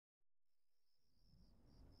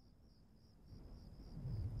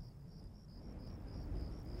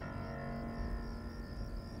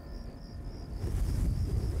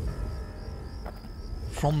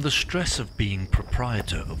From the stress of being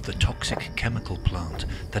proprietor of the toxic chemical plant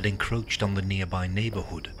that encroached on the nearby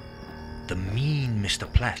neighborhood, the mean Mr.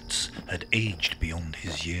 Platts had aged beyond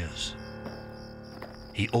his years.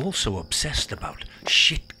 He also obsessed about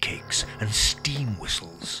shit cakes and steam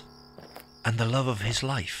whistles, and the love of his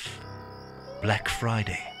life, Black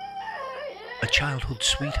Friday, a childhood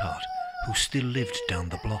sweetheart who still lived down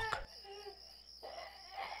the block.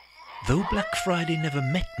 Though Black Friday never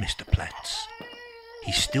met Mr. Platts,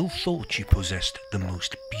 he still thought she possessed the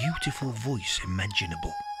most beautiful voice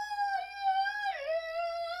imaginable.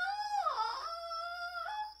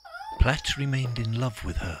 Platts remained in love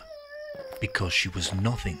with her because she was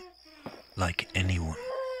nothing like anyone.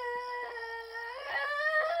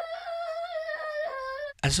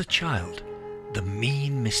 As a child, the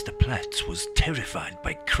mean Mr. Platts was terrified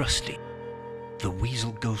by Krusty, the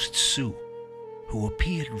weasel ghost Sue, who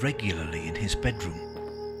appeared regularly in his bedroom.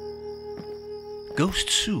 Ghost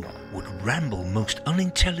Sue would ramble most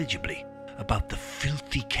unintelligibly about the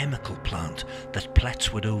filthy chemical plant that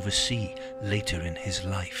Platts would oversee later in his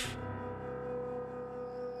life.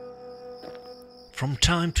 From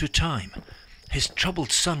time to time, his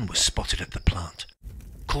troubled son was spotted at the plant,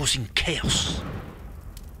 causing chaos.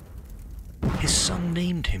 His son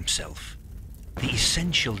named himself the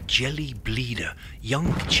essential jelly bleeder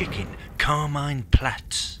young chicken Carmine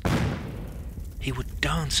Platts. He would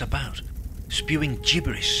dance about, spewing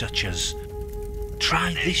gibberish such as,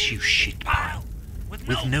 "Try this, you shit pile, with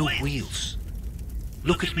no wheels.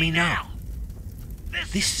 Look at me now.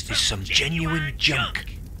 This is some genuine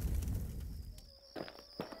junk."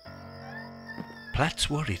 Platts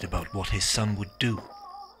worried about what his son would do.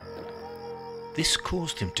 This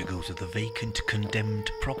caused him to go to the vacant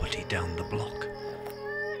condemned property down the block,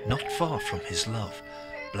 not far from his love,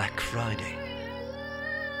 Black Friday.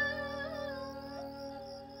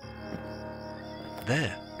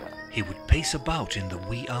 There, he would pace about in the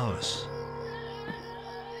wee hours.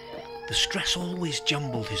 The stress always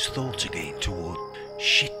jumbled his thoughts again toward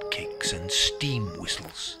shit cakes and steam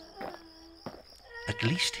whistles. At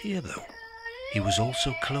least here, though, he was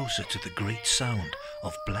also closer to the great sound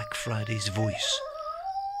of Black Friday's voice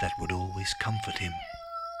that would always comfort him.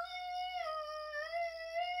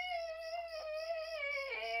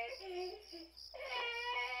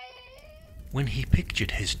 When he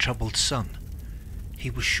pictured his troubled son, he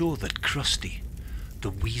was sure that Krusty, the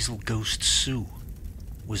weasel ghost Sue,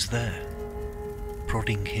 was there,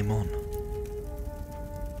 prodding him on.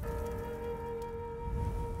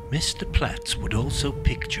 Mr. Platts would also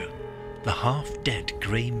picture the half-dead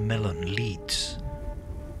grey melon Leeds,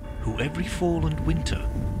 who every fall and winter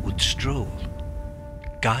would stroll,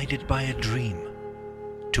 guided by a dream,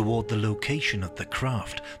 toward the location of the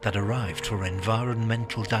craft that arrived for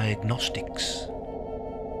environmental diagnostics.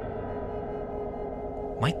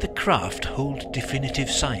 Might the craft hold definitive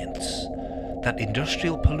science that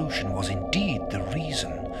industrial pollution was indeed the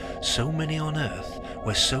reason so many on Earth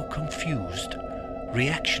were so confused,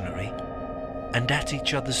 reactionary, and at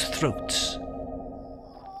each other's throats?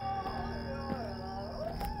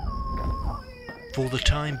 For the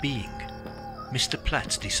time being, Mr.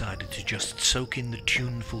 Platts decided to just soak in the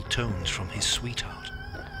tuneful tones from his sweetheart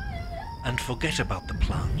and forget about the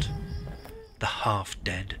plant, the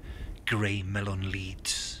half-dead grey melon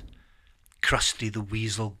Leeds, Krusty the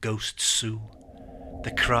weasel ghost Sue,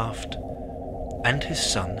 the craft, and his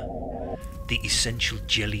son, the essential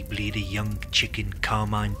jelly bleeder young chicken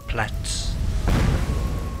Carmine Platts.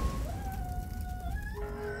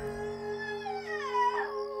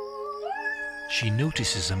 She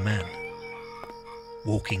notices a man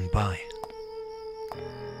walking by.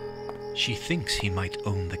 She thinks he might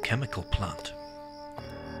own the chemical plant.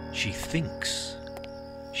 She thinks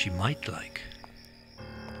she might like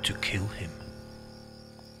to kill him.